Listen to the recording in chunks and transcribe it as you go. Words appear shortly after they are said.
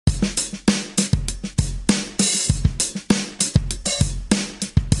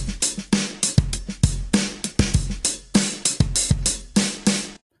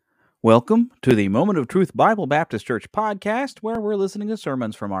Welcome to the Moment of Truth Bible Baptist Church podcast, where we're listening to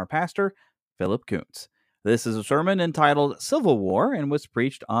sermons from our pastor, Philip Kuntz. This is a sermon entitled Civil War and was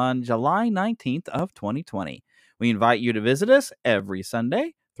preached on July 19th of 2020. We invite you to visit us every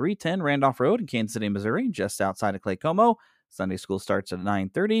Sunday, 310 Randolph Road in Kansas City, Missouri, just outside of Clay Como. Sunday school starts at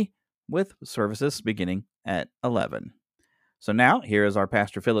 9:30 with services beginning at 11. So now, here is our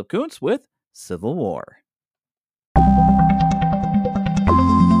pastor, Philip Kuntz, with Civil War.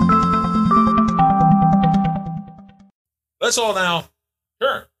 Let's all now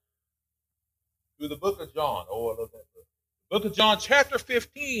turn to the book of John. Oh, I love that book. Book of John, chapter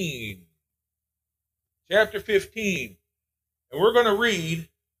 15. Chapter 15. And we're going to read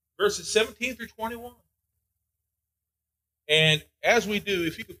verses 17 through 21. And as we do,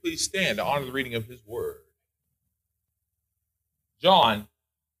 if you could please stand to honor the reading of his word. John,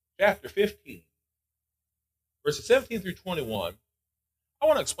 chapter 15, verses 17 through 21. I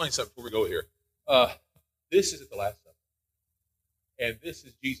want to explain something before we go here. This is at the Last Supper. And this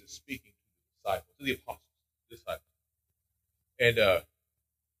is Jesus speaking to the disciples, to the apostles, the disciples. And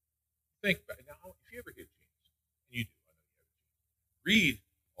think about it. Now, if you ever get a chance, and you do, I know you have a chance, read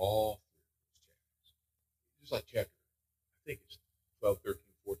all three of those chapters. It's like chapter, I think it's 12, 13,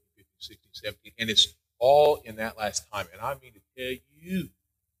 14, 15, 16, 17, and it's all in that last time. And I mean to tell you,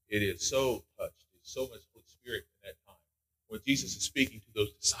 it is so touched. There's so much Holy Spirit in that time when Jesus is speaking to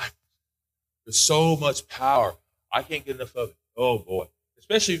those disciples. There's so much power. I can't get enough of it. Oh, boy.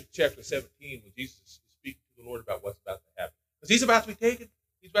 Especially chapter 17 when Jesus is speaking to the Lord about what's about to happen. Because he's about to be taken.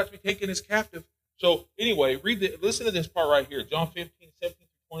 He's about to be taken as captive. So anyway, listen to this part right here. John 15, 17 to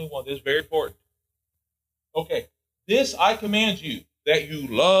 21. This is very important. Okay. This I command you, that you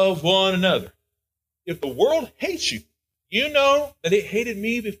love one another. If the world hates you, you know that it hated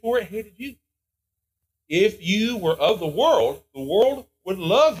me before it hated you. If you were of the world would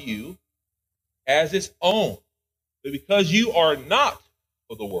love you as its own. But because you are not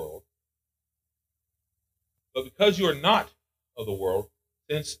of the world,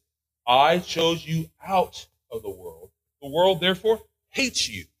 since I chose you out of the world therefore hates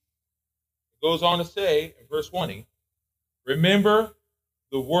you. It goes on to say in verse 20, remember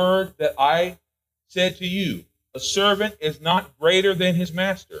the word that I said to you, a servant is not greater than his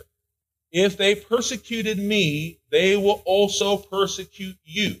master. If they persecuted me, they will also persecute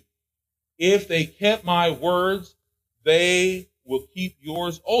you. If they kept my words, they will keep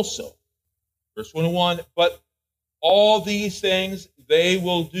yours also. Verse 21, but all these things they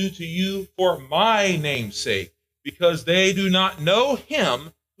will do to you for my name's sake, because they do not know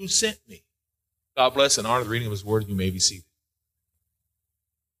him who sent me. God bless and honor the reading of his word. You may be seated.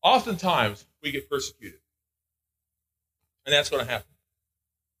 Oftentimes, we get persecuted. And that's going to happen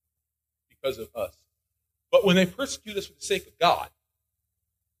because of us. But when they persecute us for the sake of God,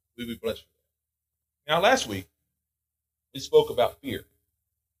 we will be blessed for that. Now, last week, we spoke about fear.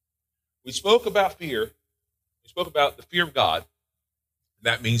 We spoke about fear. We spoke about the fear of God.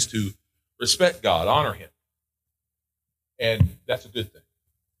 That means to respect God, honor him. And that's a good thing,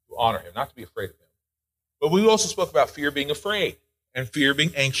 to honor him, not to be afraid of him. But we also spoke about fear being afraid, and fear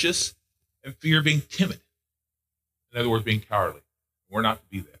being anxious, and fear being timid. In other words, being cowardly. We're not to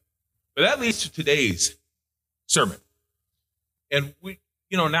be that. But that leads to today's sermon. And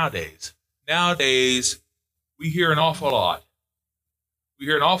nowadays, we hear an awful lot. We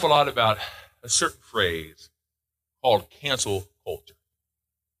hear an awful lot about a certain phrase called cancel culture.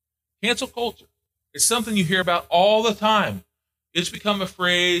 Cancel culture. It's something you hear about all the time. It's become a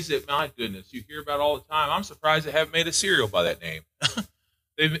phrase that, my goodness, you hear about all the time. I'm surprised they haven't made a cereal by that name.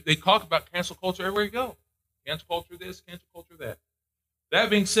 They talk about cancel culture everywhere you go. Cancel culture this, cancel culture that.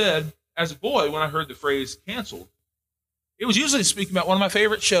 That being said, as a boy, when I heard the phrase canceled, it was usually speaking about one of my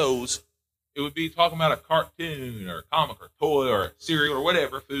favorite shows. It would be talking about a cartoon or a comic or a toy or a cereal or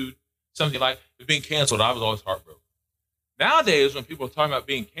whatever, food, something like it being canceled. I was always heartbroken. Nowadays, when people are talking about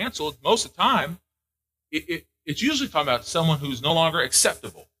being canceled, most of the time, it's usually talking about someone who's no longer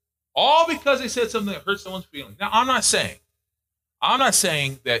acceptable. All because they said something that hurt someone's feelings. Now, I'm not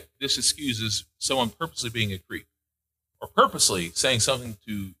saying that this excuses someone purposely being a creep or purposely saying something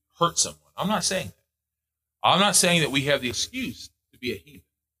to hurt someone. I'm not saying that. I'm not saying that we have the excuse to be a heathen.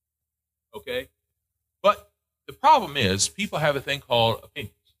 Okay? But the problem is people have a thing called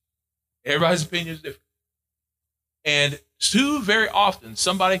opinions. Everybody's opinion is different. And too very often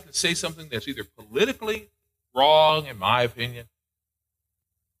somebody can say something that's either politically wrong, in my opinion.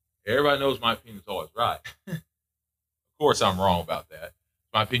 Everybody knows my opinion is always right. Of course I'm wrong about that.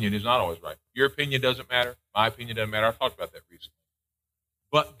 My opinion is not always right. Your opinion doesn't matter. My opinion doesn't matter. I talked about that recently.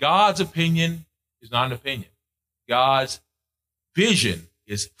 But God's opinion is not an opinion. God's vision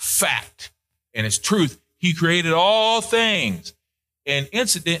is fact and it's truth. He created all things. And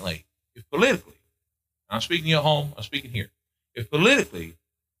incidentally, if politically, I'm speaking at home, I'm speaking here, if politically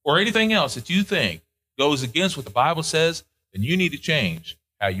or anything else that you think goes against what the Bible says, then you need to change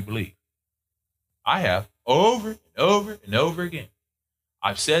how you believe. I have over and over and over again.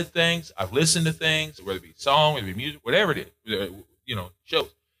 I've said things, I've listened to things, whether it be song, whether it be music, whatever it is, shows.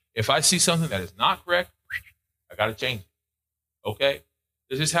 If I see something that is not correct, I got to change it. Okay?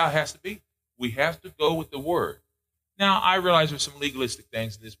 This is how it has to be. We have to go with the word. Now, I realize there's some legalistic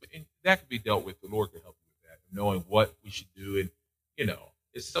things in this, but that can be dealt with. The Lord can help you with that, knowing what we should do. And,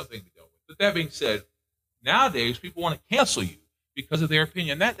 it's something to be dealt with. But that being said, nowadays, people want to cancel you because of their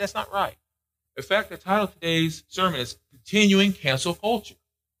opinion. That's not right. In fact, the title of today's sermon is Continuing Cancel Culture.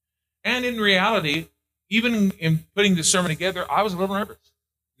 And in reality, even in putting this sermon together, I was a little nervous.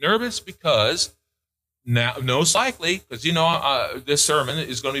 Nervous because now, most likely, because this sermon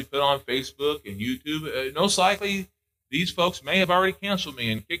is going to be put on Facebook and YouTube. Most likely, these folks may have already canceled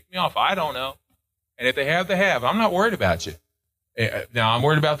me and kicked me off. I don't know. And if they have, they have. I'm not worried about you. Now, I'm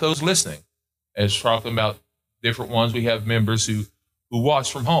worried about those listening. As talking about different ones, we have members who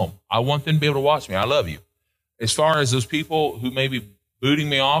watch from home. I want them to be able to watch me. I love you. As far as those people who may be booting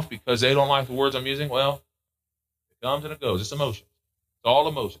me off because they don't like the words I'm using, well, it comes and it goes. It's emotions. It's all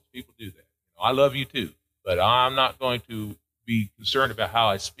emotions. People do that. I love you too, but I'm not going to be concerned about how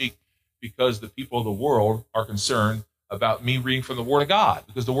I speak because the people of the world are concerned about me reading from the Word of God,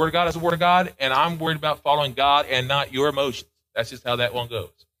 because the Word of God is the Word of God, and I'm worried about following God and not your emotions. That's just how that one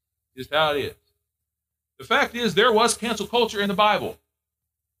goes. Just how it is. The fact is, there was cancel culture in the Bible.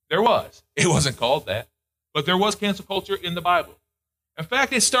 There was. It wasn't called that, but there was cancel culture in the Bible. In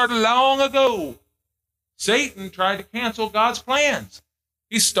fact, it started long ago. Satan tried to cancel God's plans.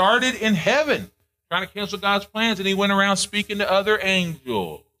 He started in heaven trying to cancel God's plans, and he went around speaking to other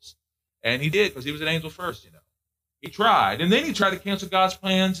angels. And he did, because he was an angel first, He tried. And then he tried to cancel God's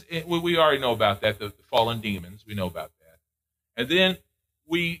plans. We already know about that, the fallen demons. We know about that. And then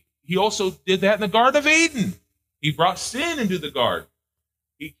he also did that in the Garden of Eden. He brought sin into the garden.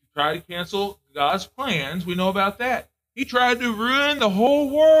 He tried to cancel God's plans. We know about that. He tried to ruin the whole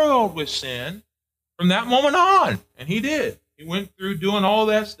world with sin from that moment on. And he did. He went through doing all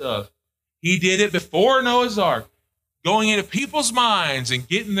that stuff. He did it before Noah's Ark, going into people's minds and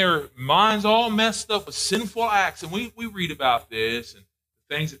getting their minds all messed up with sinful acts. And we read about this and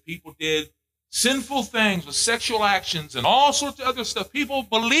the things that people did, sinful things with sexual actions and all sorts of other stuff. People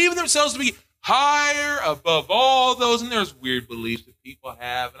believe themselves to be higher above all those. And there's weird beliefs that people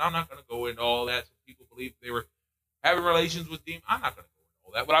have. And I'm not going to go into all that. Some people believe they were having relations with demons. I'm not going to go into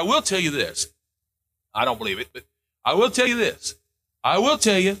all that. But I will tell you this. I don't believe it, but I will tell you this. I will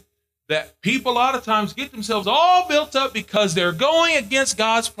tell you that people a lot of times get themselves all built up because they're going against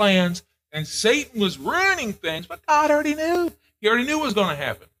God's plans, and Satan was ruining things, but God already knew. He already knew what was going to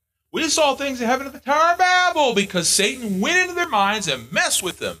happen. We saw things that happened at the Tower of Babel because Satan went into their minds and messed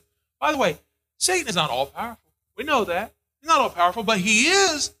with them. By the way, Satan is not all-powerful. We know that. He's not all-powerful, but he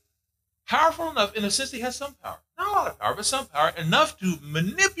is powerful enough in the sense that he has some power. Not a lot of power, but some power, enough to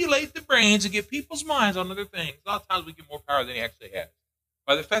manipulate the brains and get people's minds on other things. A lot of times we get more power than he actually has,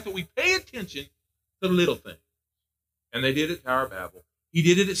 by the fact that we pay attention to little things. And they did it at Tower of Babel. He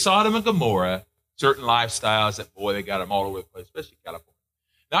did it at Sodom and Gomorrah, certain lifestyles that, boy, they got them all over the place, especially California.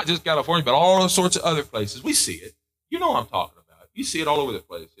 Not just California, but all those sorts of other places. We see it. You know what I'm talking about. You see it all over the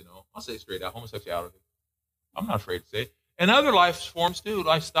place, I'll say it straight out, homosexuality. I'm not afraid to say it. And other life forms too,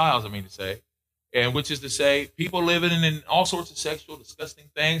 lifestyles, to say. And which is to say, people living in all sorts of sexual, disgusting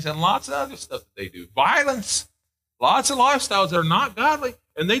things and lots of other stuff that they do. Violence. Lots of lifestyles that are not godly.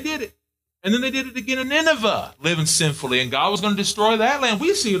 And they did it. And then they did it again in Nineveh, living sinfully. And God was going to destroy that land.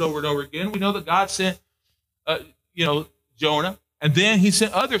 We see it over and over again. We know that God sent, Jonah. And then he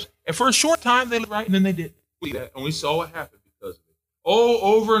sent others. And for a short time, they lived right, and then they didn't. And we saw what happened because of it.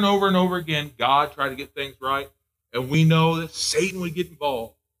 Over and over and over again, God tried to get things right. And we know that Satan would get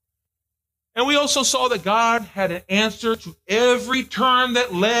involved. And we also saw that God had an answer to every turn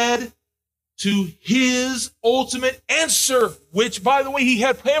that led to his ultimate answer, which, by the way, he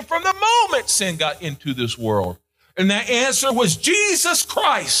had planned from the moment sin got into this world. And that answer was Jesus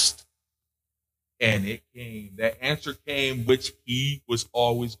Christ. And it came. That answer came, which he was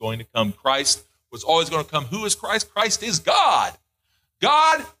always going to come. Christ was always going to come. Who is Christ? Christ is God.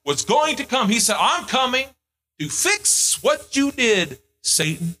 God was going to come. He said, I'm coming to fix what you did,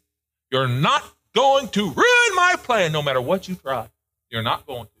 Satan. You're not going to ruin my plan no matter what you try. You're not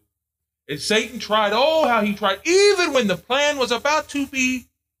going to. And Satan tried, how he tried, even when the plan was about to be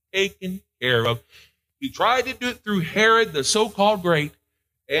taken care of. He tried to do it through Herod, the so-called great.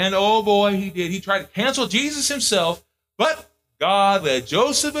 And oh boy, he did. He tried to cancel Jesus himself, but God led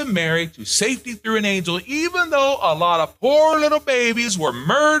Joseph and Mary to safety through an angel, even though a lot of poor little babies were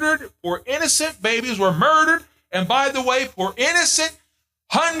murdered, poor innocent babies were murdered. And by the way, poor innocent,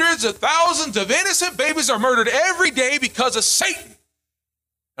 hundreds of thousands of innocent babies are murdered every day because of Satan.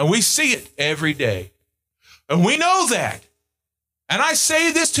 And we see it every day. And we know that. And I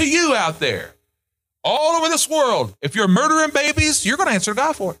say this to you out there, all over this world, if you're murdering babies, you're going to answer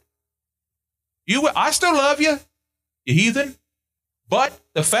God for it. I still love you, you heathen. But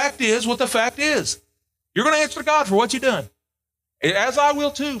the fact is what the fact is. You're going to answer to God for what you've done. As I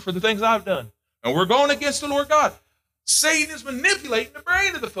will too for the things I've done. And we're going against the Lord God. Satan is manipulating the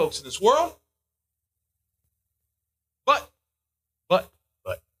brain of the folks in this world. But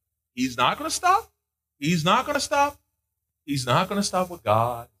he's not going to stop. He's not going to stop. He's not going to stop what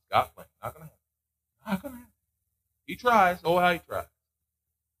God got planned. Not going to happen. Not going to happen. He tries. Oh, how he tries.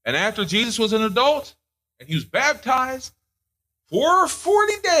 And after Jesus was an adult and he was baptized, for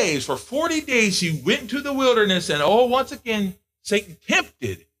 40 days, he went into the wilderness, and once again, Satan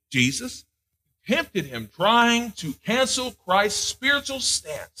tempted Jesus, tempted him, trying to cancel Christ's spiritual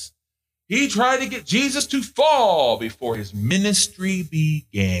stance. He tried to get Jesus to fall before his ministry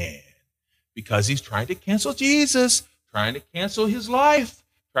began, because he's trying to cancel Jesus, trying to cancel his life,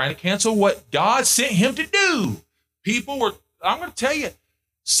 trying to cancel what God sent him to do. I'm going to tell you,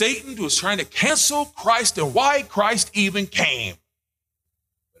 Satan was trying to cancel Christ and why Christ even came.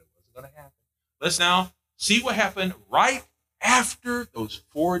 But it wasn't going to happen. Let's now see what happened right after those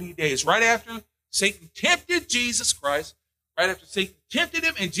 40 days, right after Satan tempted Jesus Christ, right after Satan tempted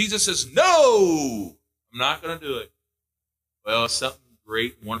him, and Jesus says, no, I'm not going to do it. Well, something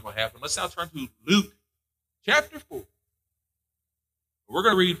great and wonderful happened. Let's now turn to Luke chapter 4. We're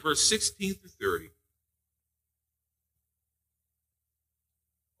going to read verse 16 through 30.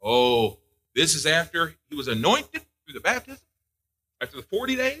 Oh, this is after he was anointed through the baptism. After the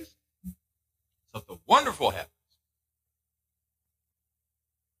 40 days, something wonderful happens.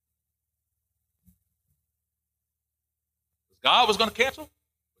 God was going to cancel what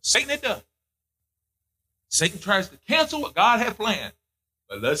Satan had done. Satan tries to cancel what God had planned.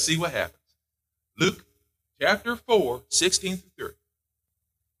 But let's see what happens. Luke chapter 4, 16 through 30.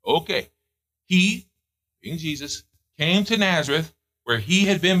 Okay. He, being Jesus, came to Nazareth, where he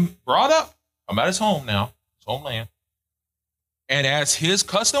had been brought up, about his home now, his homeland. And as his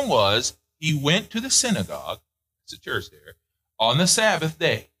custom was, he went to the synagogue, it's a church there, on the Sabbath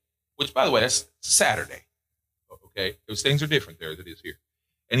day, which, by the way, that's Saturday. Okay, those things are different there than it is here.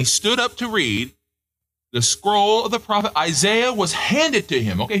 And he stood up to read. The scroll of the prophet Isaiah was handed to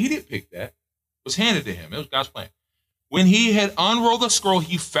him. Okay, he didn't pick that. It was handed to him. It was God's plan. When he had unrolled the scroll,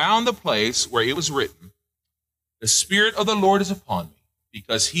 he found the place where it was written, "The Spirit of the Lord is upon me,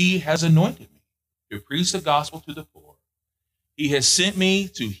 because he has anointed me to preach the gospel to the poor. He has sent me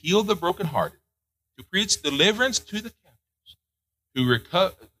to heal the brokenhearted, to preach deliverance to the captives,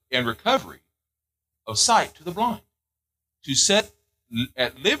 and recovery of sight to the blind, to set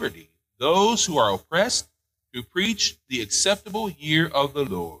at liberty those who are oppressed, to preach the acceptable year of the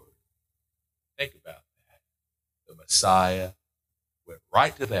Lord." Think about that. The Messiah went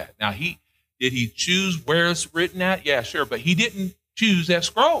right to that. Now, did he choose where it's written at? Yeah, sure, but he didn't choose that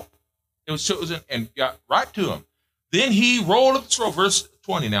scroll. It was chosen and got right to him. Then he rolled up the scroll, verse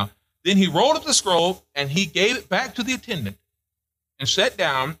 20 now. Then he rolled up the scroll and he gave it back to the attendant and sat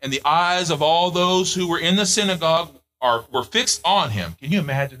down, and the eyes of all those who were in the synagogue were fixed on him. Can you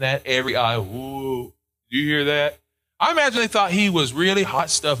imagine that? Every eye, whoa, do you hear that? I imagine they thought he was really hot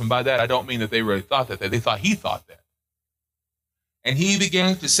stuff, and by that I don't mean that they really thought that. They thought he thought that. And he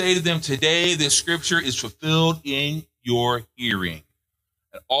began to say to them, "Today this scripture is fulfilled in your hearing."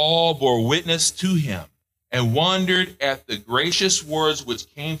 And all bore witness to him and wondered at the gracious words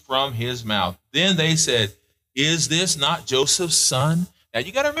which came from his mouth. Then they said, "Is this not Joseph's son?" Now,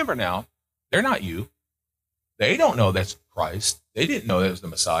 you got to remember now, they're not you. They don't know that's Christ. They didn't know that was the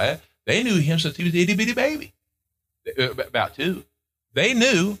Messiah. They knew him since he was an itty-bitty baby, about 2. They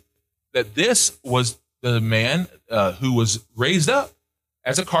knew that this was the man who was raised up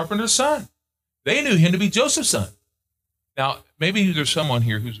as a carpenter's son. They knew him to be Joseph's son. Now, maybe there's someone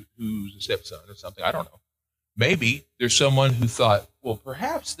here who's a stepson or something. I don't know. Maybe there's someone who thought, well,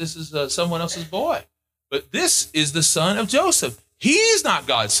 perhaps this is someone else's boy. But this is the son of Joseph. He's not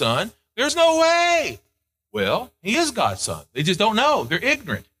God's son. There's no way. Well, he is God's son. They just don't know. They're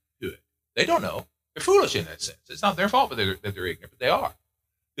ignorant to it. They don't know. They're foolish in that sense. It's not their fault that they're ignorant, but they are.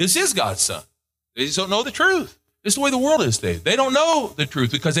 This is God's son. They just don't know the truth. This is the way the world is today. They don't know the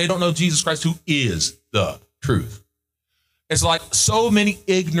truth because they don't know Jesus Christ, who is the truth. It's like so many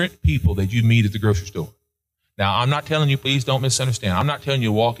ignorant people that you meet at the grocery store. Now, I'm not telling you, please don't misunderstand. I'm not telling you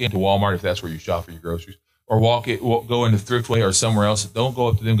to walk into Walmart if that's where you shop for your groceries, or go into Thriftway or somewhere else. Don't go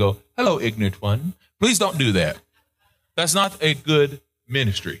up to them and go, hello, ignorant one. Please don't do that. That's not a good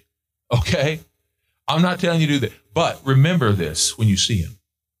ministry, okay? I'm not telling you to do that. But remember this when you see him.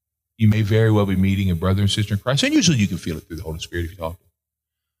 You may very well be meeting a brother and sister in Christ, and usually you can feel it through the Holy Spirit if you talk to them.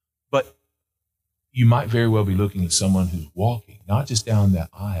 But you might very well be looking at someone who's walking, not just down that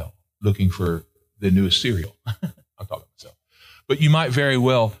aisle, looking for the newest cereal. I'm talking about myself. But you might very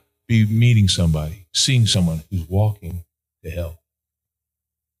well be meeting somebody, seeing someone who's walking to hell.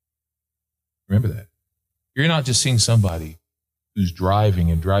 Remember that. You're not just seeing somebody who's driving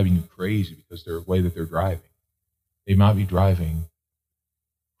and driving you crazy because of the way that they're driving. They might be driving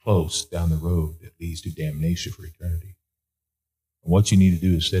close down the road that leads to damnation for eternity. And what you need to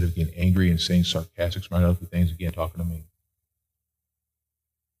do, instead of getting angry and saying sarcastic, smart ugly things again, talking to me,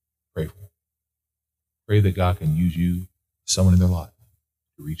 pray for them. Pray that God can use you, someone in their life,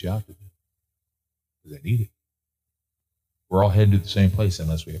 to reach out to them because they need it. We're all heading to the same place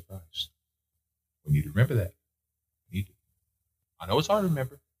unless we have Christ. We need to remember that. We need to. I know it's hard to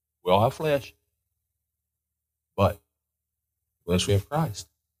remember. We all have flesh. But unless we have Christ,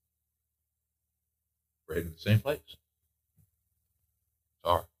 we're heading to the same place.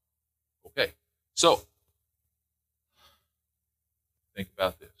 Sorry. Okay. So, think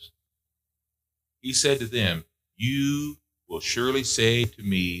about this. He said to them, you will surely say to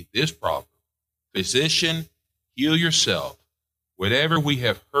me this proverb, physician, heal yourself. Whatever we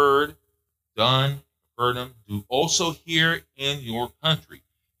have heard, done, Capernaum, do also here in your country.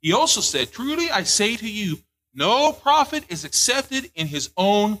 He also said, truly I say to you, no prophet is accepted in his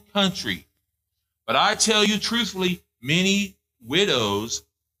own country. But I tell you truthfully, many widows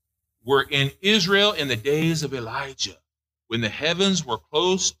were in Israel in the days of Elijah, when the heavens were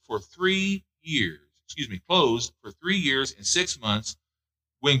closed for 3 years and 6 months,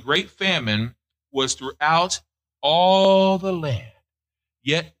 when great famine was throughout all the land.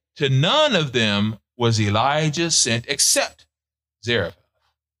 Yet to none of them was Elijah sent except Zarephath,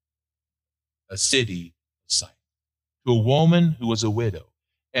 a city of Sidon, to a woman who was a widow.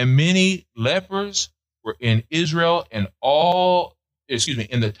 And many lepers were in Israel in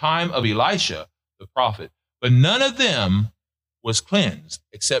the time of Elisha, the prophet, but none of them was cleansed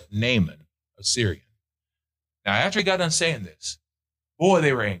except Naaman, a Syrian. Now, after he got done saying this, boy,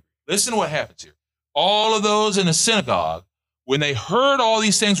 they were angry. Listen to what happens here. All of those in the synagogue, when they heard all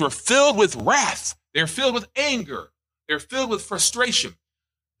these things, were filled with wrath. They're filled with anger. They're filled with frustration.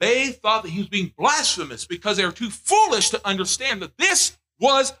 They thought that he was being blasphemous because they were too foolish to understand that this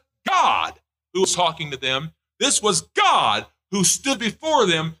was God who was talking to them. This was God who stood before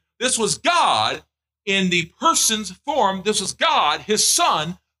them. This was God in the person's form. This was God, his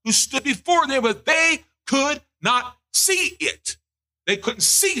son, who stood before them, but they could not see it. They couldn't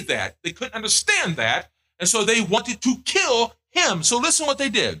see that. They couldn't understand that. And so they wanted to kill him. So listen what they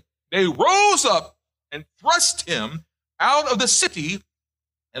did. They rose up and thrust him out of the city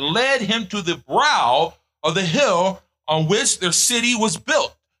and led him to the brow of the hill on which their city was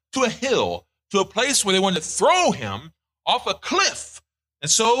built, to a hill, to a place where they wanted to throw him off a cliff. And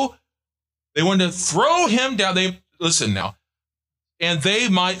so they wanted to throw him down. Listen now. And they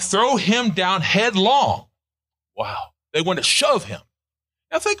might throw him down headlong. Wow. They wanted to shove him.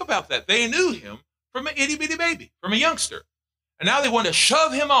 Now think about that. They knew him from an itty bitty baby, from a youngster. And now they want to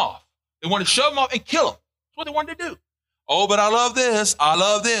shove him off. They want to shove him off and kill him. That's what they wanted to do. Oh, but I love this. I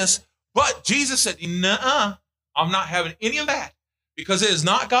love this. But Jesus said, nuh-uh, I'm not having any of that, because it is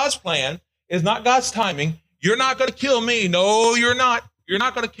not God's plan. It is not God's timing. You're not going to kill me. No, you're not. You're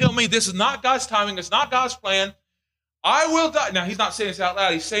not going to kill me. This is not God's timing. It's not God's plan. I will die. Now, he's not saying this out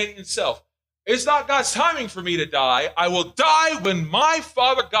loud. He's saying it himself. It's not God's timing for me to die. I will die when my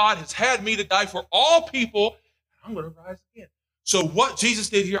Father God has had me to die for all people. I'm going to rise again. So what Jesus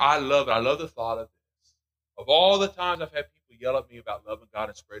did here, I love it. I love the thought of this. Of all the times I've had people yell at me about loving God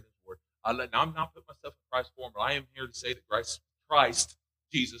and spreading his word, now I'm not putting myself in Christ's form, but I am here to say that Christ,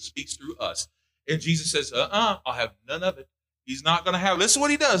 Jesus, speaks through us. And Jesus says, I'll have none of it. He's not going to have it. Listen to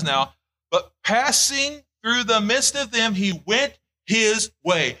what he does now. But passing through the midst of them, he went his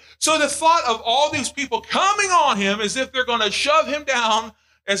way. So the thought of all these people coming on him as if they're going to shove him down,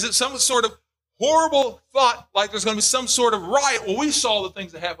 as if some sort of horrible thought, like there's going to be some sort of riot. Well, we saw the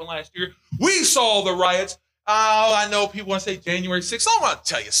things that happened last year. We saw the riots. Oh, I know people want to say January 6th. I want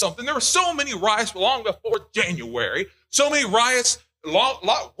to tell you something. There were so many riots long before January. So many riots, a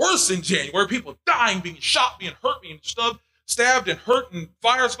lot worse than January. People dying, being shot, being hurt, being stabbed and hurt, and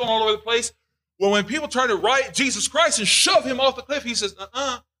fires going all over the place. Well, when people try to write Jesus Christ and shove him off the cliff, he says,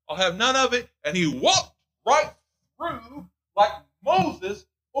 I'll have none of it. And he walked right through like Moses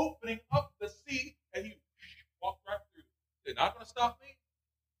opening up the sea, and he walked right through. They're not going to stop me.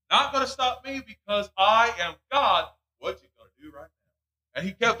 Not going to stop me because I am God. What you going to do right now? And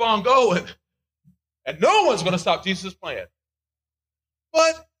he kept on going. And no one's going to stop Jesus' plan.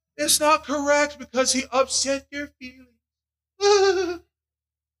 But it's not correct because he upset their feelings. Well,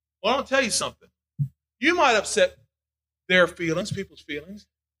 I'll tell you something. You might upset their feelings, people's feelings.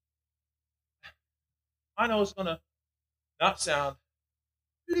 I know it's going to not sound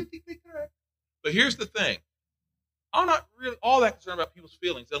politically correct. But here's the thing. I'm not really all that concerned about people's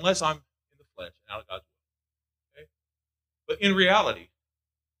feelings unless I'm in the flesh and out of God's will. Okay? But in reality,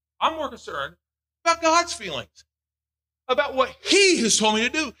 I'm more concerned about God's feelings, about what he has told me to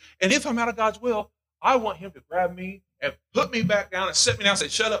do. And if I'm out of God's will, I want him to grab me and put me back down and sit me down and say,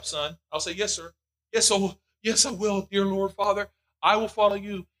 shut up, son. I'll say, yes, sir. Yes, I will, dear Lord Father. I will follow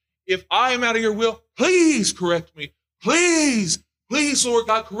you. If I am out of your will, please correct me. Please, Lord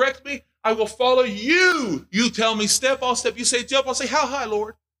God, correct me. I will follow you. You tell me step on step. You say jump. I'll say, how high,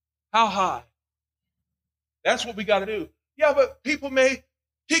 Lord? How high? That's what we got to do. Yeah, but people may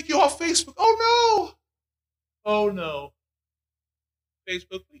kick you off Facebook. Oh, no. Oh, no.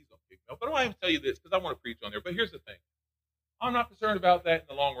 Facebook, please don't kick me off. But I don't even tell you this because I want to preach on there. But here's the thing. I'm not concerned about that in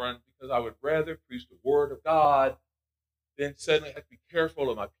the long run because I would rather preach the word of God than suddenly have to be careful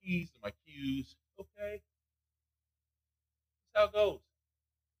of my P's and my Q's. Okay? That's how it goes.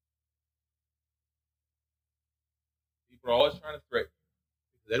 People are always trying to threaten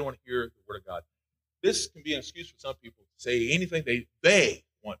you because they don't want to hear the word of God. This can be an excuse for some people to say anything they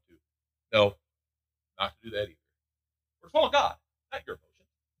want to. No, not to do that either. We're full of God, not your emotions.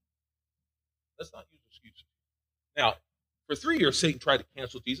 Let's not use excuses. Now, for 3 years, Satan tried to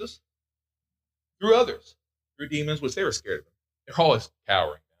cancel Jesus through others, through demons, which they were scared of him. They're always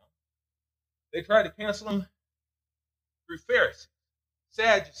cowering down. They tried to cancel him through Pharisees,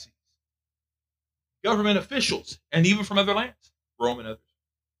 Sadducees, government officials, and even from other lands, Rome and others.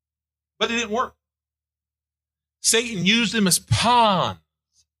 But it didn't work. Satan used them as pawns.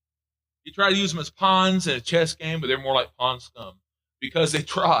 He tried to use them as pawns in a chess game, but they're more like pawn scum because they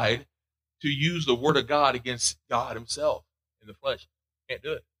tried to use the word of God against God himself in the flesh. Can't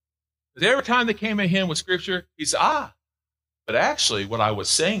do it. Because every time they came at him with scripture, he said, but actually what I was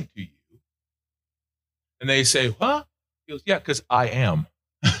saying to you. And they say, what? He goes, yeah, because I am.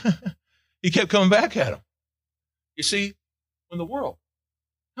 He kept coming back at him. You see, when the world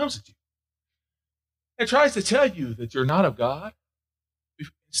comes at you and tries to tell you that you're not of God,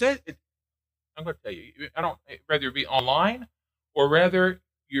 I'm going to tell you, whether it be online or rather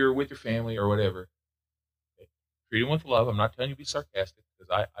you're with your family or whatever, okay, treat them with love. I'm not telling you to be sarcastic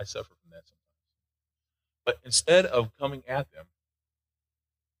because I suffer from that sometimes. But instead of coming at them,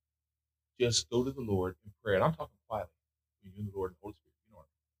 just go to the Lord in prayer. And I'm talking quietly between you and the Lord and the Holy Spirit. You know what I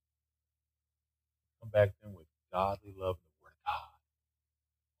mean? Come back to them with godly love and the word of God.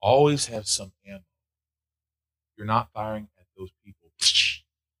 Always have some ammo. You're not firing at those people.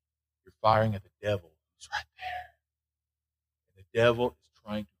 You're firing at the devil who's right there. And the devil is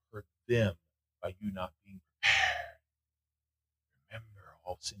trying to hurt them by you not being prepared. Remember,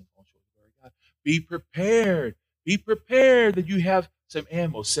 all sin falls short of the glory of God. Be prepared. Be prepared that you have some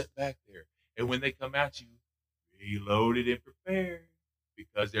ammo set back there. And when they come at you, be loaded and prepared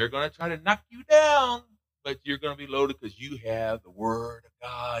because they're going to try to knock you down, but you're going to be loaded because you have the word of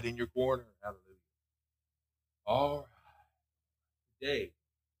God in your corner. Hallelujah. All right. Today,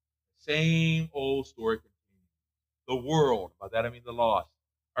 the same old story continues. The world, by that I mean the lost,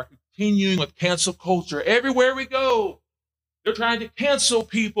 are continuing with cancel culture. Everywhere we go, they're trying to cancel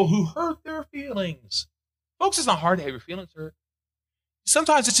people who hurt their feelings. Folks, it's not hard to have your feelings hurt.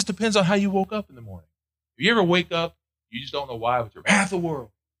 Sometimes it just depends on how you woke up in the morning. If you ever wake up, you just don't know why, but you're mad at the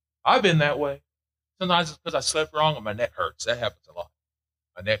world. I've been that way. Sometimes it's because I slept wrong and my neck hurts. That happens a lot.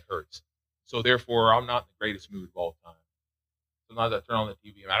 My neck hurts. So therefore, I'm not in the greatest mood of all time. Sometimes I turn on the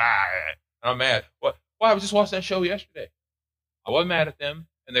TV and I'm mad. What? Why? I was just watching that show yesterday. I wasn't mad at them,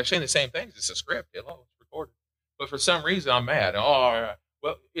 and they're saying the same things. It's a script. Hello, it's recorded. But for some reason, I'm mad. Well,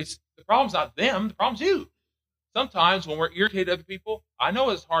 the problem's not them. The problem's you. Sometimes when we're irritated at other people, I know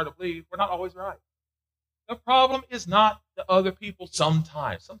it's hard to believe, we're not always right. The problem is not the other people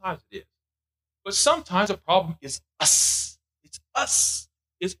sometimes. Sometimes it is. But sometimes the problem is us. It's us.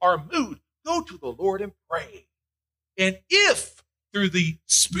 It's our mood. Go to the Lord and pray. And if through the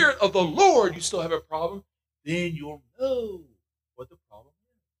Spirit of the Lord you still have a problem, then you'll know what the problem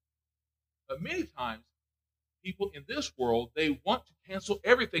is. But many times, people in this world, they want to cancel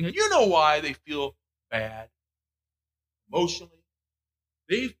everything. And you know why they feel bad emotionally?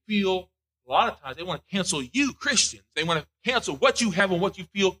 They feel, a lot of times, they want to cancel you, Christians. They want to cancel what you have and what you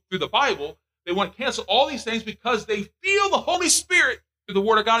feel through the Bible. They want to cancel all these things because they feel the Holy Spirit through the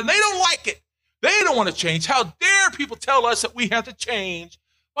Word of God, and they don't like it. They don't want to change. How dare people tell us that we have to change?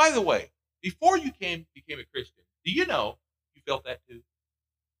 By the way, before you became a Christian, do you know you felt that too?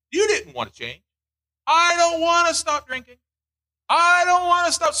 You didn't want to change. I don't want to stop drinking. I don't want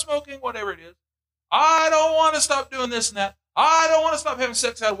to stop smoking, whatever it is. I don't want to stop doing this and that. I don't want to stop having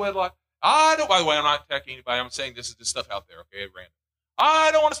sex out of wedlock. By the way, I'm not attacking anybody. I'm saying this is just stuff out there, okay, random.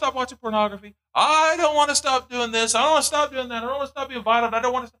 I don't want to stop watching pornography. I don't want to stop doing this. I don't want to stop doing that. I don't want to stop being violent. I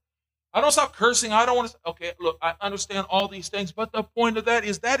don't want to stop cursing. I don't want to. Okay, look, I understand all these things, but the point of that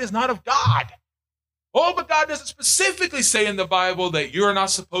is not of God. Oh, but God doesn't specifically say in the Bible that you're not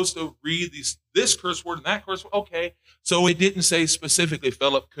supposed to read this curse word and that curse word. Okay, so it didn't say specifically,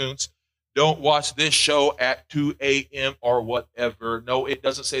 Philip Kuntz, don't watch this show at 2 a.m. or whatever. No, it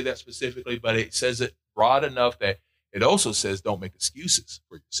doesn't say that specifically, but it says it broad enough that it also says don't make excuses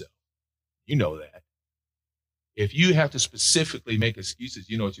for yourself. You know that. If you have to specifically make excuses,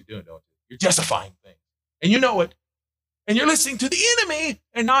 you know what you're doing, don't you? You're justifying things. And you know it. And you're listening to the enemy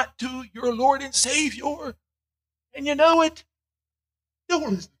and not to your Lord and Savior. And you know it. Don't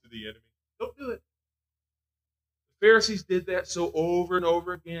listen to the enemy. Don't do it. The Pharisees did that so over and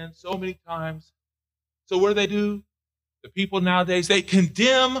over again, so many times. So what do? The people nowadays, they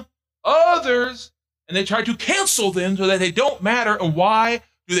condemn others and they try to cancel them so that they don't matter. And why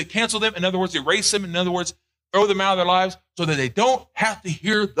do they cancel them? In other words, erase them. In other words, throw them out of their lives so that they don't have to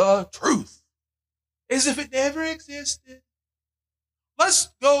hear the truth. As if it never existed.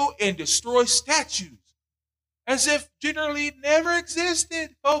 Let's go and destroy statues. As if generally never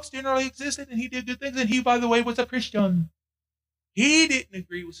existed. Folks, generally existed, and he did good things. And he, by the way, was a Christian. He didn't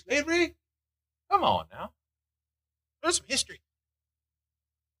agree with slavery. Come on now. There's some history.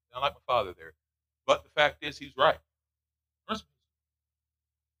 Sound like my father there. But the fact is, he's right. This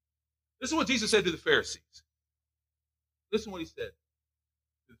is what Jesus said to the Pharisees. Listen to what he said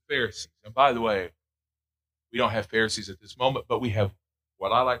to the Pharisees. And by the way, we don't have Pharisees at this moment, but we have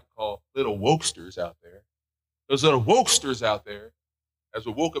what I like to call little wokesters out there. Those little wokesters out there, as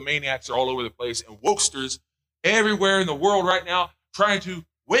the woke-maniacs are all over the place, and wokesters everywhere in the world right now trying to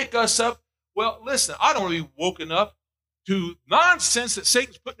wake us up. Well, listen, I don't want to be woken up to nonsense that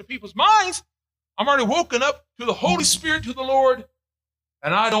Satan's put into people's minds. I'm already woken up to the Holy Spirit, to the Lord,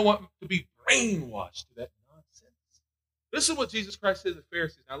 and I don't want to be brainwashed to that nonsense. Listen to what Jesus Christ said to the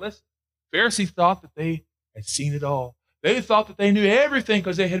Pharisees. Now listen, Pharisees thought that they had seen it all. They thought that they knew everything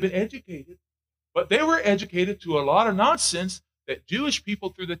because they had been educated. But they were educated to a lot of nonsense that Jewish people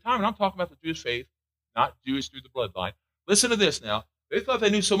through the time, and I'm talking about the Jewish faith, not Jewish through the bloodline. Listen to this now. They thought they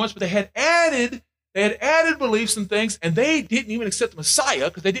knew so much, but they had added beliefs and things, and they didn't even accept the Messiah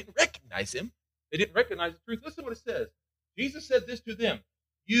because they didn't recognize him. They didn't recognize the truth. Listen to what it says. Jesus said this to them.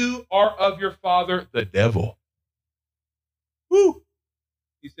 You are of your father, the devil. Woo!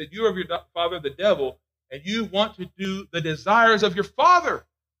 He said, you are of your father, the devil, and you want to do the desires of your father.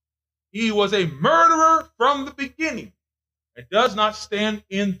 He was a murderer from the beginning and does not stand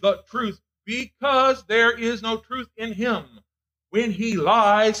in the truth because there is no truth in him. When he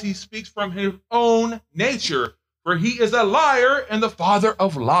lies, he speaks from his own nature, for he is a liar and the father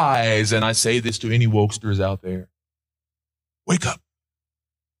of lies. And I say this to any wokesters out there. Wake up.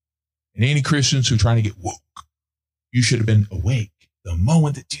 And any Christians who are trying to get woke, you should have been awake the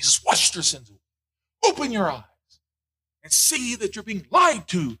moment that Jesus washed your sins away. Open your eyes and see that you're being lied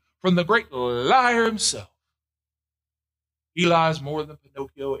to from the great liar himself. He lies more than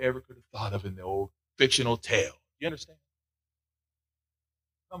Pinocchio ever could have thought of in the old fictional tale. You understand?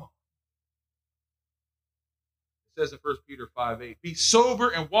 Come on. It says in 1 Peter 5:8, be sober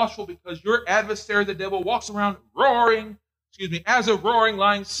and watchful because your adversary, the devil, walks around as a roaring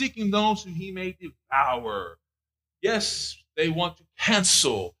lion, seeking those who he may devour. Yes, they want to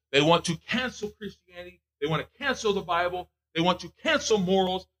cancel. They want to cancel Christianity. They want to cancel the Bible. They want to cancel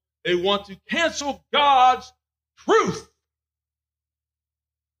morals. They want to cancel God's truth.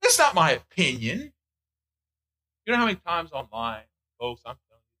 It's not my opinion. You know how many times online, folks, I'm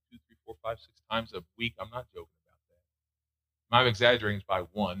telling you 2, 3, 4, 5, 6 times a week. I'm not joking about that. I'm exaggerating by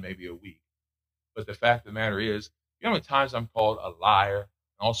one, maybe a week. But the fact of the matter is, you know how many times I'm called a liar and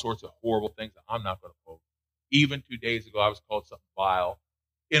all sorts of horrible things that I'm not going to quote. Even 2 days ago, I was called something vile.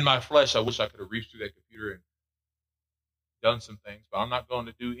 In my flesh, I wish I could have reached through that computer and done some things, but I'm not going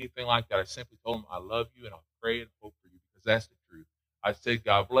to do anything like that. I simply told him, I love you and I'll pray and hope for you because that's the truth. I said,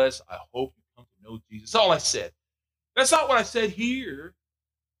 God bless. I hope you come to know Jesus. That's all I said. That's not what I said here,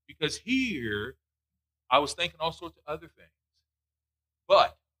 because here I was thinking all sorts of other things.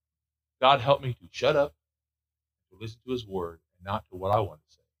 But God helped me to shut up, to listen to his word, and not to what I want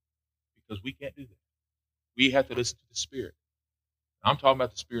to say. Because we can't do that. We have to listen to the Spirit. I'm talking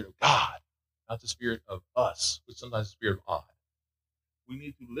about the Spirit of God, not the spirit of us, which sometimes is the spirit of odd. We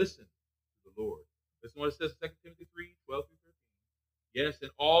need to listen to the Lord. Listen to what it says in 2 Timothy 3, 12 through 13. Yes,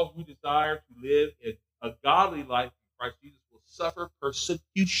 and all who desire to live in a godly life in Christ Jesus will suffer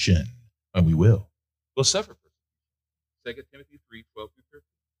persecution. And we will. We'll suffer persecution. 2 Timothy 3, 12 through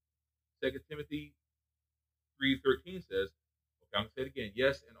 13. 2 Timothy 3:13 says, okay, I'm going to say it again.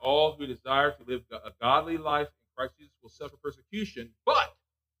 Yes, and all who desire to live a godly life in Christ Jesus will suffer persecution, but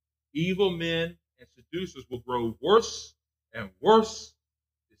evil men and seducers will grow worse and worse,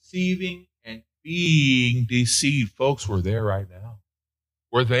 deceiving and being deceived. Folks, we're there right now.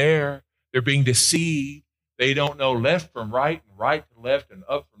 We're there. They're being deceived. They don't know left from right and right to left and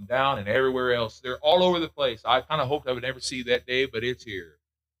up from down and everywhere else. They're all over the place. I kind of hoped I would never see that day, but it's here.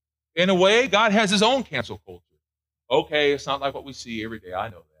 In a way, God has his own cancel culture. Okay, it's not like what we see every day. I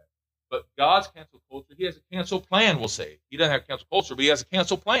know that. But God's cancel culture, he has a cancel plan, we'll say. He doesn't have a cancel culture, but he has a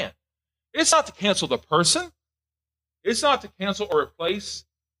cancel plan. It's not to cancel the person. It's not to cancel or replace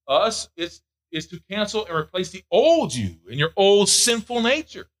us. It's to cancel and replace the old you and your old sinful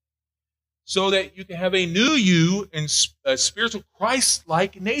nature, so that you can have a new you in a spiritual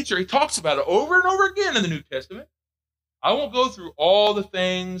Christ-like nature. He talks about it over and over again in the New Testament. I won't go through all the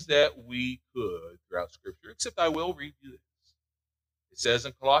things that we could throughout Scripture, except I will read you this. It says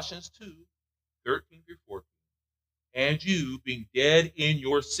in Colossians 2, 13 through 14, and you, being dead in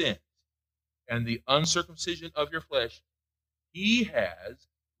your sins and the uncircumcision of your flesh, he has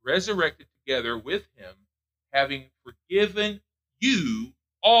resurrected together with him, having forgiven you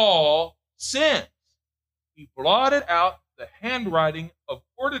all sins. He blotted out the handwriting of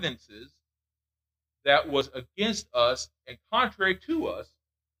ordinances that was against us and contrary to us,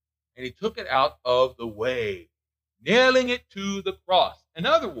 and he took it out of the way, nailing it to the cross. In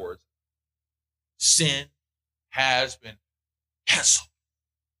other words, sin has been canceled.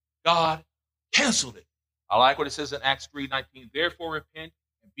 God canceled it. I like what it says in Acts 3:19. Therefore repent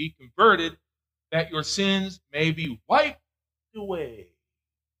and be converted, that your sins may be wiped away,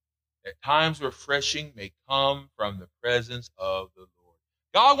 that times refreshing may come from the presence of the Lord.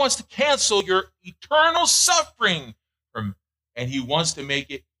 God wants to cancel your eternal suffering and he wants to make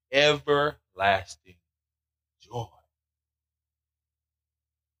it everlasting joy.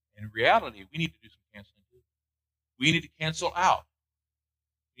 In reality, we need to do some canceling too. We need to cancel out.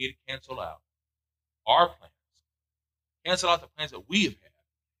 We need to cancel out our plans. Cancel out the plans that we have had.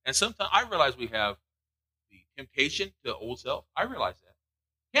 And sometimes I realize we have the temptation to the old self. I realize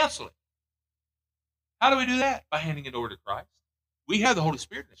that. Cancel it. How do we do that? By handing it over to Christ. We have the Holy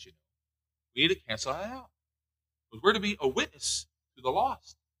Spirit in us, you know. We need to cancel that out. Because we're to be a witness to the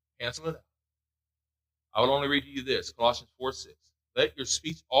lost. Cancel it out. I will only read to you this, Colossians 4:6. Let your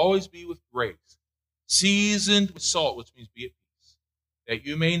speech always be with grace, seasoned with salt, which means be at peace, that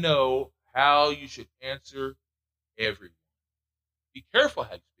you may know how you should answer everyone. Be careful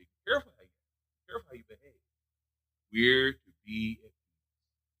how you speak. Be careful how you act. Be careful how you behave. We're to be at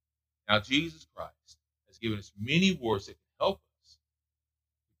peace. Now, Jesus Christ has given us many words that can help us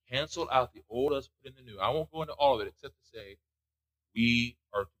to cancel out the old us, put in the new. I won't go into all of it except to say we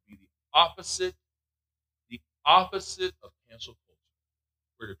are to be the opposite of cancel culture.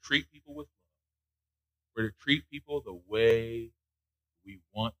 We're to treat people with love. We're to treat people the way we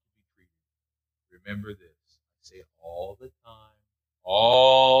want to be treated. Remember this. I say it all the time.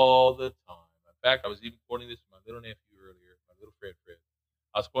 All the time. In fact, I was even quoting this to my little nephew earlier, my little Fred.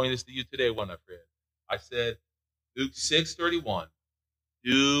 I was quoting this to you today, wasn't I, Fred? I said, Luke 6:31,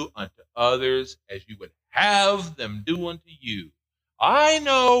 do unto others as you would have them do unto you. I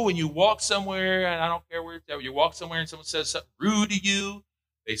know when you walk somewhere, and I don't care where it's at, you walk somewhere and someone says something rude to you,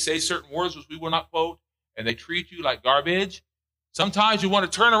 they say certain words which we will not quote, and they treat you like garbage. Sometimes you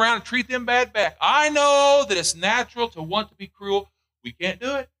want to turn around and treat them bad back. I know that it's natural to want to be cruel. We can't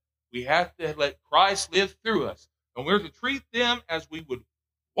do it. We have to let Christ live through us. And we're to treat them as we would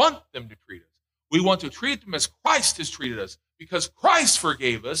want them to treat us. We want to treat them as Christ has treated us, because Christ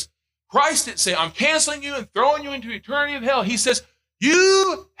forgave us. Christ didn't say, I'm canceling you and throwing you into eternity of hell. He says,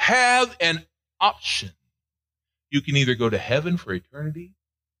 you have an option. You can either go to heaven for eternity,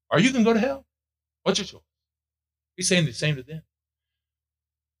 or you can go to hell. What's your choice? He's saying the same to them.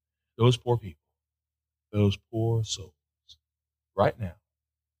 Those poor people, those poor souls, right now,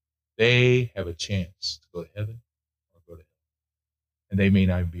 they have a chance to go to heaven or go to hell. And they may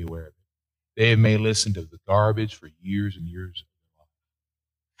not even be aware of it. They may listen to the garbage for years and years of their life,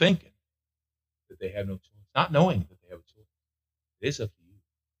 thinking that they have no choice, not knowing that they have a choice. It's up to you.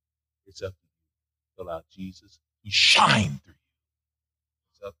 It's up to you to allow Jesus to shine through you.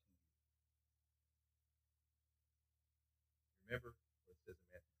 It's up to you. Remember what it says in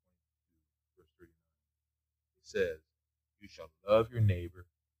Matthew 22, verse 39. It says, you shall love your neighbor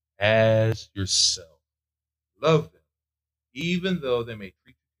as yourself. Love them, even though they may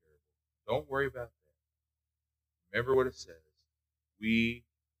treat you terrible. Don't worry about that. Remember what it says. We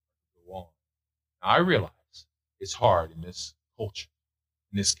go on. Now, I realize it's hard in this culture,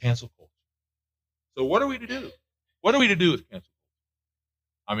 in this cancel culture. So what are we to do? What are we to do with cancel culture?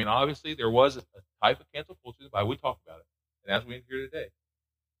 I mean, obviously, there was a type of cancel culture in the Bible. We talked about it. And as we end here today,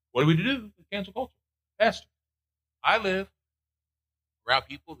 what are we to do with cancel culture? Pastor, I live around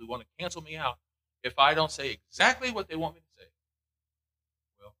people who want to cancel me out if I don't say exactly what they want me to say.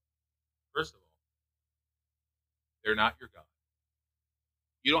 Well, first of all, they're not your God.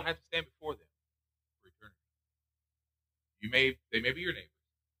 You don't have to stand before them for eternity. They may be your neighbors.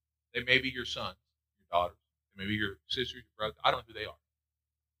 They may be your sons, your daughters. They may be your sisters, your brothers. I don't know who they are.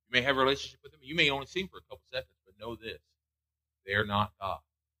 You may have a relationship with them. You may only see them for a couple seconds, but know this. They're not God.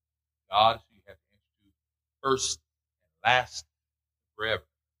 God is who you have to answer to first and last forever.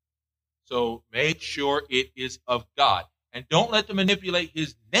 So make sure it is of God. And don't let them manipulate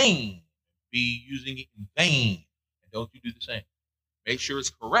his name, be using it in vain. And don't you do the same. Make sure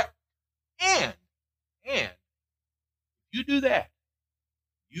it's correct. And if you do that,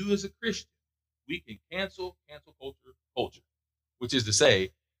 you as a Christian, we can cancel culture, which is to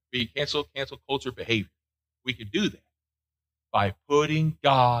say, we cancel culture behavior. We can do that by putting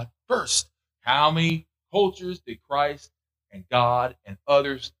God first. How many cultures did Christ and God and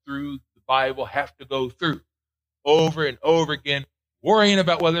others through the Bible have to go through over and over again, worrying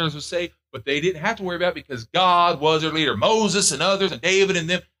about what others would say, but they didn't have to worry about it because God was their leader. Moses and others and David and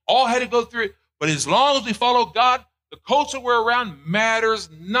them all had to go through it. But as long as we follow God, the culture we're around matters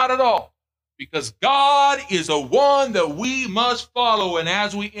not at all, because God is the one that we must follow. And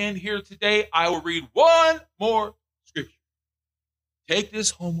as we end here today, I will read one more scripture. Take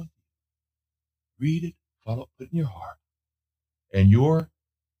this home with you. Read it, follow it, put it in your heart. And your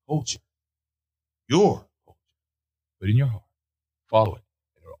culture, put it in your heart. Follow it.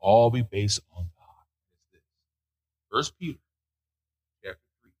 And it'll all be based on God. It's this. 1 Peter chapter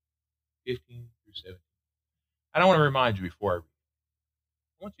 3, 15 through 17. And I want to remind you before I read.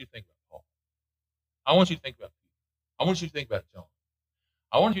 I want you to think about Paul. I want you to think about Peter. I want you to think about John.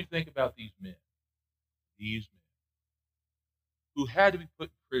 I want you to think about these men who had to be put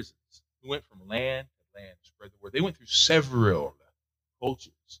in prisons, who went from land to land to spread the word. They went through several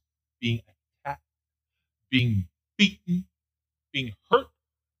cultures, being attacked, being beaten, being hurt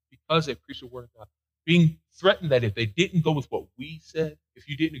because they preached the word of God, being threatened that if they didn't go with what we said, if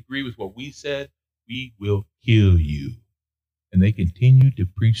you didn't agree with what we said, we will kill you. And they continued to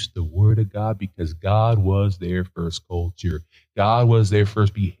preach the word of God because God was their first culture. God was their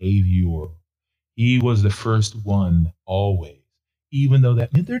first behavior. He was the first one always, even though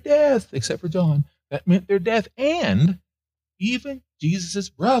that meant their death, except for John. That meant their death. And even Jesus'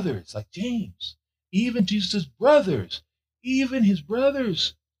 brothers, like James, even Jesus' brothers, even his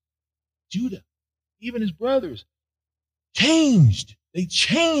brothers, Judah, even his brothers, changed. They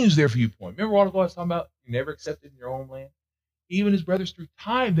changed their viewpoint. Remember what I was talking about? You never accepted in your own land. Even his brothers, through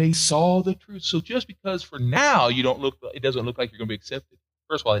time, they saw the truth. So just because for now it doesn't look like you're going to be accepted.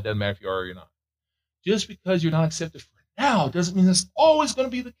 First of all, it doesn't matter if you are or you're not. Just because you're not accepted for now doesn't mean that's always going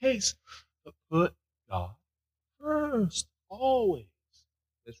to be the case. But put God first, always.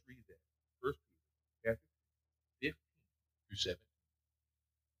 Let's read that. 1 Peter chapter 15 through 17.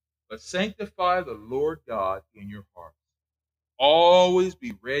 But sanctify the Lord God in your hearts. Always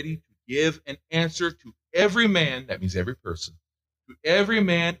be ready to give an answer to every man, that means every person, to every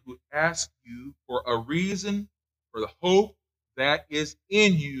man who asks you for a reason for the hope that is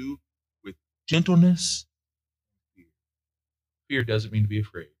in you with gentleness and fear. Fear doesn't mean to be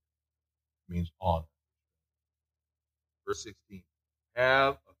afraid. It means honor. Verse 16,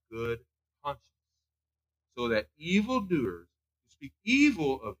 have a good conscience, so that evildoers who speak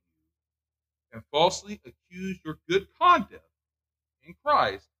evil of you and falsely accuse your good conduct in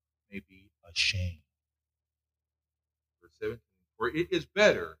Christ may be ashamed. Verse 17, for it is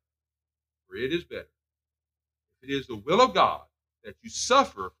better, if it is the will of God that you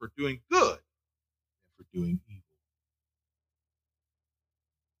suffer for doing good than for doing evil.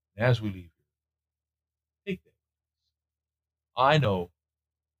 And as we leave here, take that. I know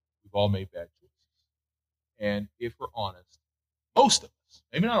we've all made bad choices. And if we're honest, most of us,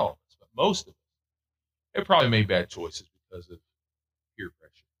 maybe not all of us, but most of us have probably made bad choices because of peer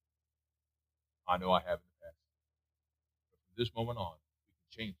pressure. I know I have in the past. But from this moment on, we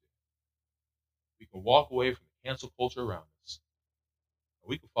can change it. We can walk away from the cancel culture around us, and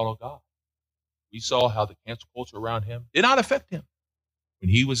we can follow God. We saw how the cancel culture around him did not affect him when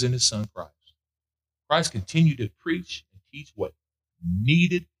he was in his son Christ. Christ continued to preach and teach what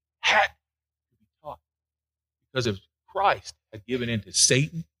had to be taught. Because if Christ had given in to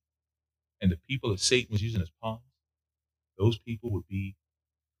Satan and the people that Satan was using as pawns, those people would be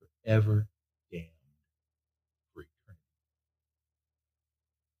forever damned for eternity.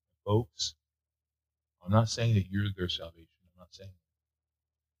 Folks, I'm not saying that you're their salvation. I'm not saying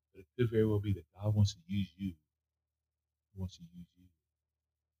that. But it could very well be that God wants to use you. He wants to use you to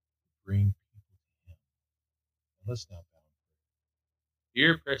bring people to him. And let's now bow in prayer.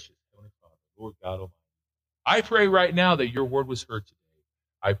 Dear precious Heavenly Father, Lord God Almighty, I pray right now that your word was heard today.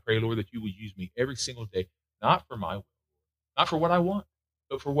 I pray, Lord, that you would use me every single day, not for my will, not for what I want,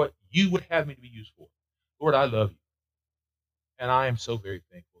 but for what you would have me to be used for. Lord, I love you. And I am so very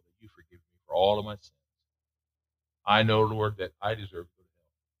thankful that you forgive me for all of my sins. I know, Lord, that I deserve to go to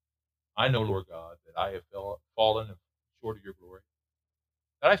hell. I know, Lord God, that I have fallen short of your glory,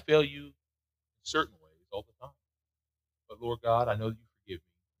 that I fail you in certain ways all the time. But, Lord God, I know that you forgive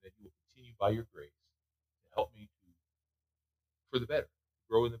me, that you will continue by your grace to help me for the better, to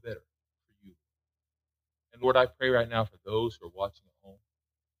grow in the better for you. And, Lord, I pray right now for those who are watching at home.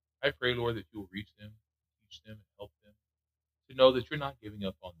 I pray, Lord, that you will reach them, teach them, and help them to know that you're not giving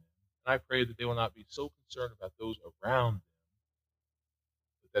up on them. And I pray that they will not be so concerned about those around them,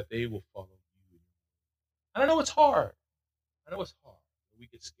 but that they will follow you. And I know it's hard. I know it's hard. We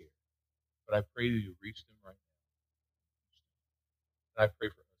get scared. But I pray that you reach them right now. And I pray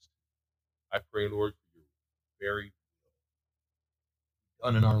for us too. I pray, Lord, for your very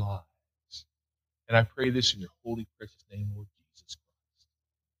will done in our lives. And I pray this in your holy, precious name, Lord Jesus Christ.